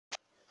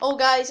Hello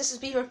guys, this is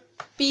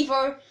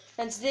Beaver,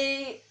 and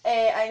today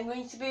I'm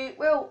going to be,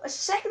 well,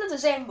 it's the 2nd of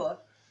December,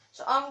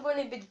 so I'm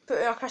going to be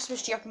putting a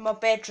Christmas tree up in my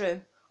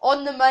bedroom.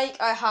 On the mic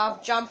I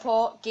have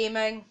Jampot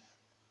Gaming.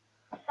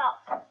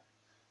 Stop.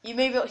 You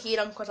may be able to hear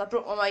him because I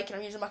broke my mic and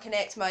I'm using my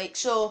Connect mic,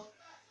 so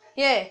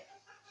yeah.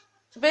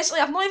 So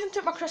basically I've not even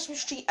took my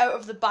Christmas tree out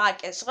of the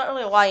bag, it's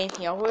literally lying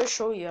here. I will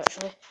show you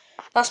actually.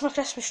 That's my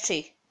Christmas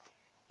tree.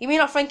 You may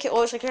not think it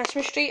looks like a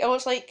Christmas tree,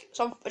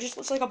 it just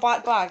looks like a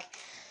black bag.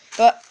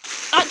 But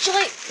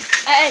actually,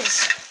 it is.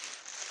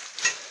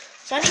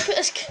 So I need to put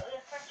this.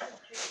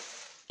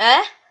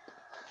 Eh?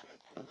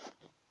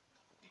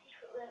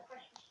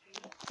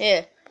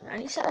 Yeah. I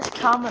need to set this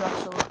camera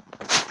so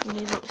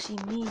you're able to see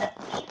me.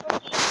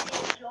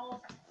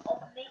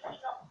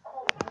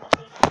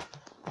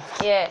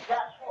 Yeah.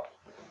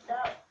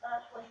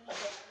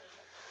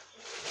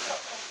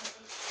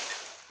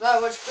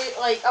 That was great.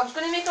 Like I was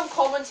going to make him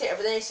commentator,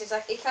 but then he says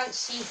like he can't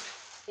see.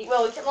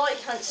 Well, he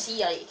can't see.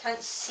 Like he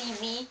can't see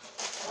me.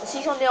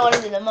 He's on the other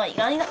end of the mic.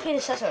 I need a pair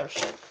of scissors.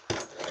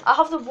 I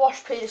have the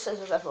worst pair of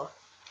scissors ever.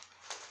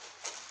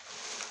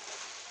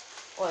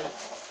 Wait,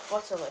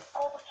 what's it like?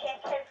 Oh, check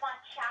out my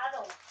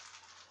channel.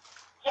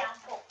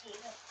 Jampot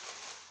Gaming.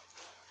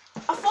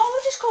 I thought it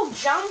was just called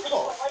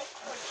Jampot. Like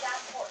for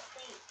Jampot's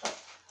sake.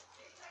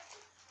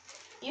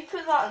 You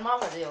put that in my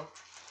video.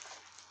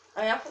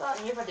 I mean, I put that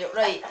in your video,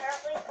 right? I'm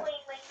currently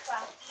playing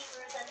Minecraft.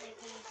 Beaver's in the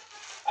game.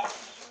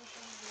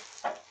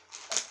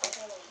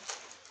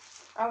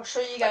 I'll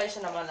show you guys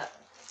in a minute.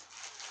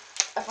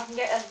 If I can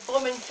get this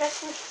blooming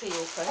Christmas tree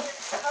open.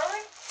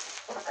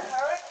 We're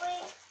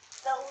currently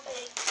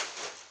building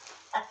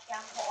a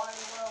Jampot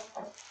Army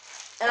world.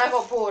 And I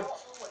got bored.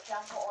 What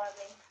Jampot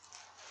Army?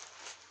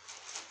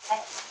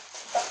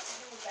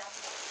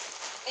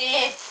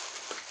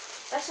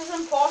 This is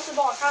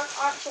impossible. I can't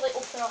actually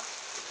open up.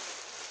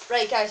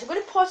 Right, guys, I'm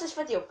going to pause this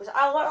video because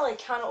I literally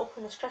cannot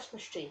open this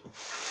Christmas tree.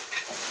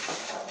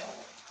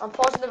 I'm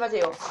pausing the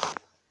video.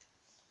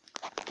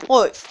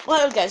 Look,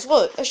 guys,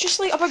 look. It's just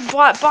like a big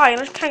black bag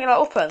and I just can't get that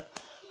open.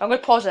 I'm going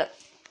to pause it.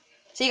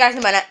 See you guys in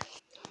a minute.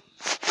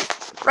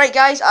 Right,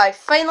 guys, I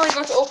finally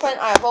got it open.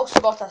 I have also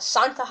got a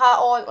Santa hat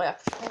on. Wait, I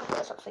think I put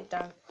this upside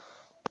down.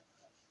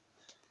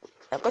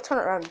 I'm going to turn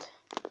it around.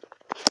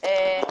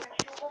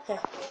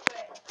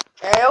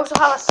 I also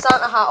have a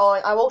Santa hat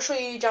on. I will show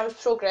you Jam's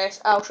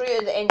progress. I'll show you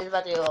at the end of the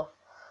video though.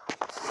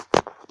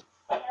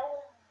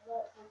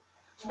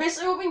 So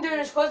basically what we've been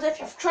doing is, because if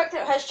you've checked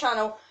out his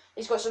channel,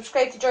 he's got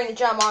subscribed to join the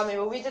Jam Army.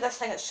 Well, we did this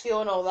thing at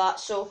school and all that,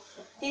 so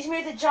he's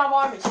made the Jam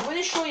Army. So I'm going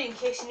to show you in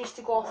case he needs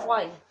to go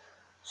offline.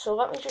 So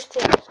let me just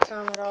take this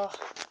camera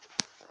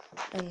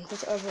and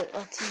put it over at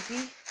my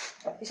TV.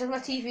 This is my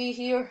TV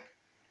here.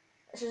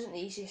 This isn't the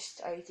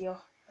easiest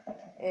idea.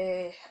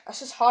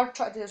 This is hard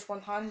trying to do this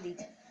one-handed.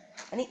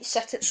 I need to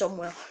set it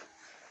somewhere.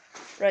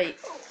 Right,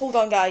 hold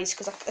on guys,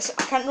 because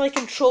I can't really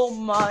control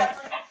my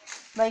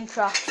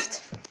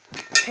Minecraft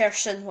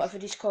person, whatever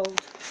he's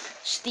called,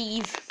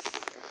 Steve.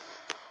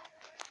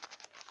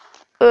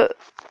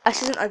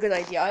 This isn't a good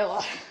idea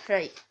either.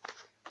 Right,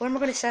 where am I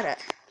going to set it?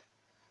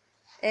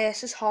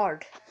 This is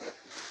hard.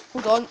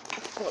 Hold on,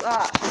 got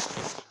that.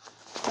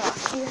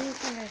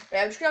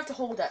 Right, I'm just going to have to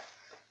hold it.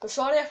 But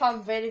sorry if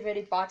I'm very,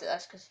 very bad at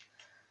this, because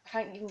I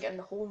can't even get in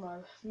the hole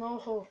now. No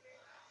hole.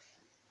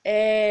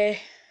 I'm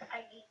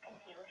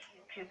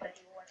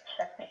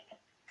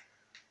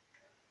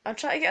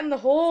trying to get in the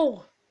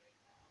hole.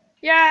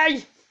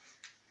 Yay!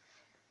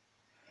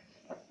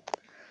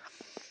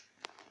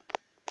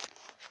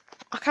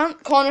 I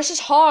can't. Come on, this is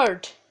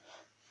hard.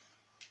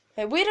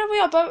 Hey, where are we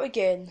about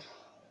again?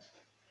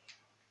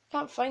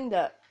 Can't find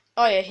it.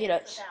 Oh yeah, here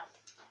it is.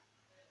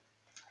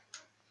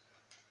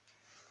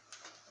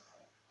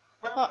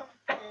 Welcome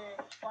to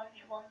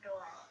Sponge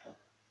Wonderland.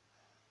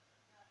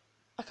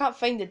 I can't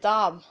find the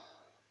dam.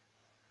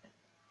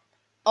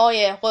 Oh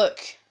yeah, look.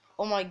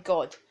 Oh my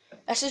god.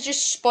 This is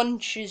just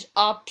sponges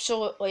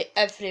absolutely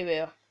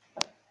everywhere.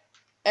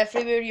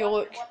 Everywhere you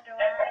look.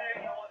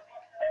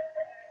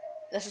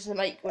 This is the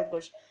mic where it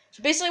goes.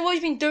 So basically what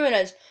he's been doing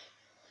is,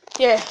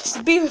 yeah,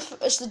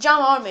 it's the Jam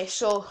Army,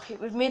 so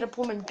we've made a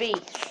blooming base.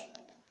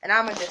 And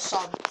I'm in the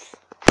sun.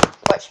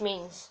 Which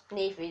means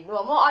Navy. No,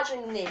 I'm not actually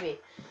in the Navy.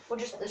 We'll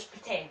just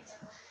pretend.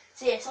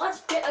 So yeah, so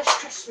let's get this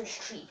Christmas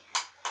tree.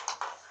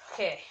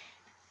 Okay.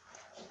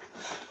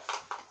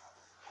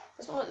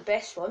 It's not the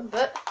best one,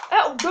 but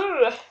it'll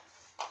do.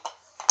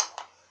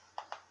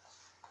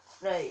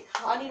 Right,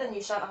 I need a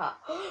new Santa hat.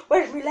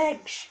 Where's my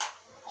legs?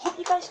 I hope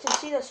you guys can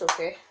see this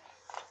okay.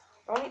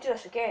 I need to do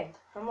this again.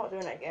 I'm not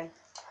doing it again.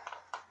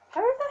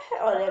 How did I hit?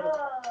 Oh, there we go.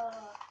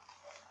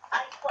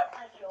 I quit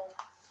my job.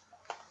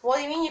 What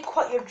do you mean you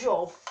quit your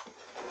job?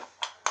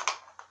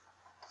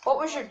 What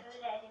was your...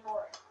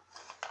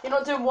 You're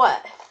not doing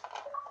what?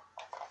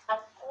 I'm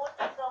going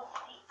to build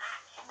the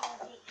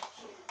actual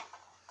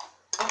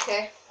HQ.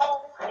 Okay.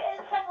 Oh,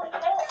 it's like the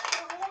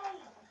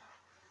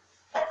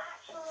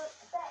actual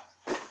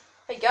thing.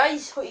 Hey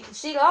guys, hope you can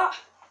see that.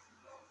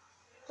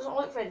 Doesn't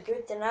look very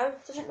good now.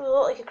 Doesn't really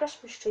look like a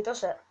Christmas tree,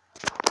 does it?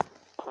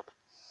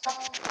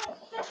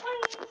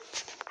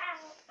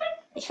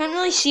 You can't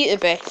really see it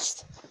the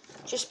best,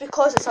 just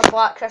because it's a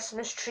black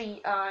Christmas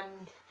tree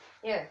and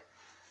yeah.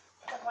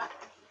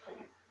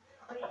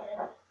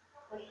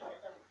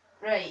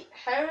 Right,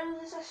 how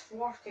does this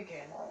work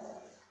again?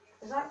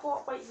 Does that go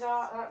up like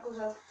that? That goes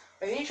up.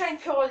 Right, we need to try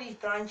and pull all these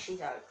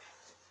branches out.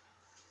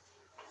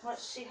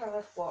 Let's see how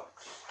this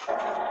works.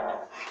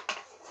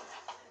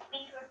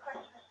 Beaver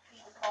Christmas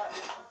tree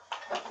department.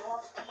 If you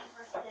want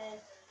Beaver to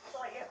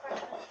sort your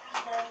Christmas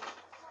tree out,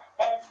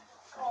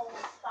 call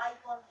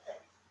 516.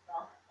 No.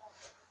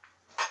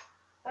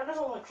 That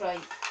doesn't look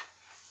right.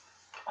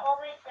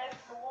 Comment down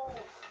below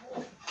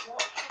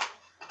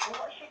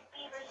what should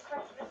Beaver's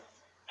Christmas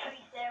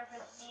tree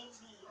service name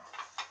be?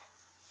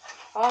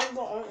 I haven't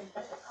got on it.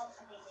 As a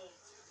company name.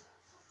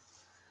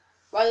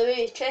 By the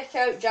way, check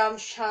out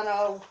Jam's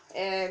channel.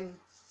 I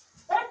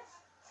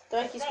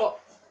think he's got.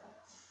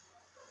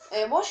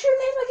 What's your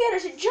name again?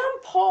 Is it Jam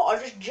Pot or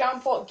just Jam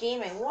Pot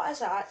Gaming? What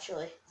is it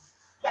actually?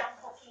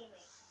 Jampot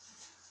Gaming.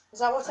 Is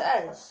that what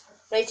it is?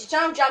 Right, it's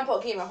Jam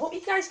Pot Gaming. I hope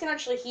you guys can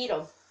actually hear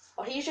him.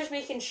 Or he's just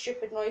making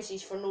stupid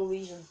noises for no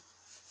reason.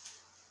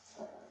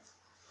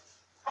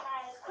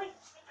 Quick,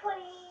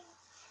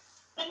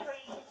 Beaver,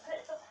 you should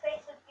put some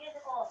festive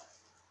music on.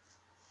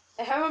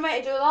 How am I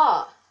meant to do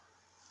that?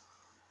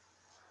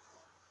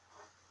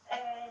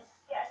 Get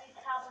a new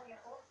tab on your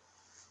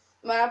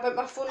phone. But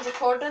my phone's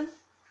recording.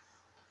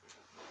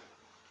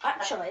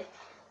 Actually,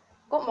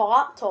 got my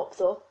laptop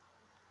though.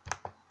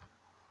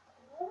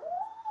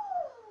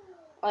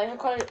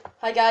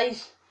 Hi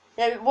guys.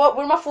 Yeah,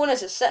 where my phone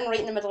is, it's sitting right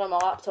in the middle of my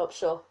laptop.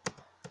 So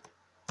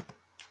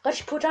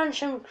let's put on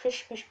some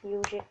Christmas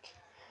music.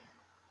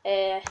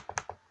 What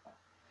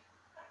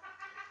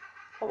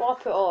will I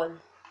put on?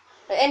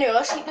 Right, anyway,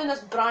 let's keep doing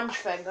this branch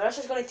thing. This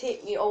is going to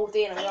take me all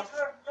day. And Beaver,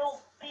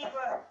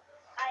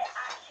 I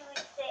actually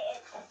set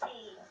it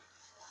today.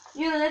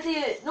 You're an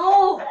idiot.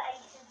 No. The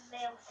ice is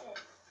melting.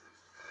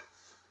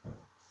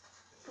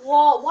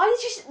 What? Why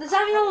did you? Does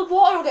that mean all the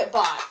water will get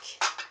back?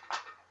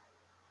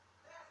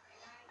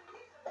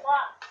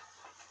 What?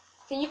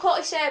 Can you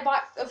quickly set it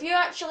back? Have you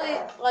actually,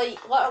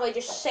 like, literally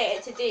just set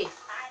it today?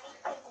 I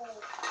need to go.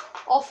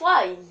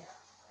 Offline?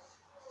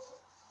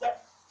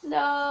 Yep.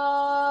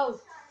 No.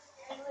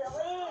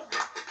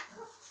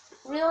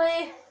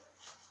 Really?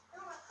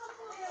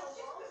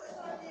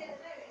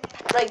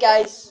 Right,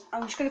 guys.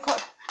 I'm just gonna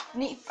cut. I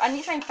need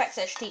to try and fix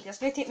this tape. It's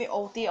gonna take me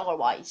all day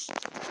otherwise.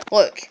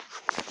 Look.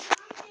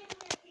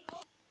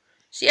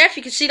 See if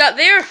you can see that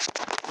there.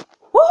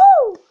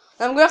 Woohoo!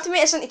 Now I'm gonna have to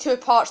make this into 2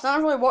 parts. That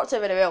hasn't really worked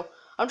out very well.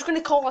 I'm just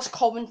gonna call this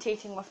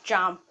commentating with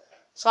Jam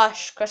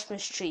 /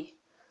 Christmas tree,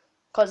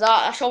 cause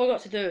that's all we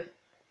got to do.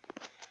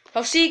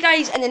 I'll see you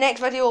guys in the next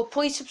video.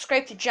 Please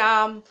subscribe to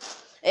Jam.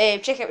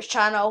 Check out his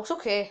channel. It's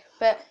okay,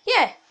 but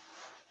yeah.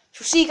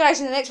 So see you guys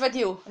in the next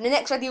video. In the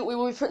next video, we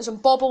will be putting some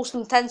baubles,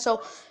 some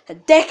tinsel,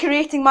 and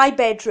decorating my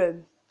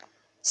bedroom.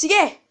 So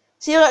yeah,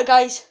 see you later,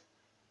 guys.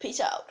 Peace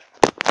out.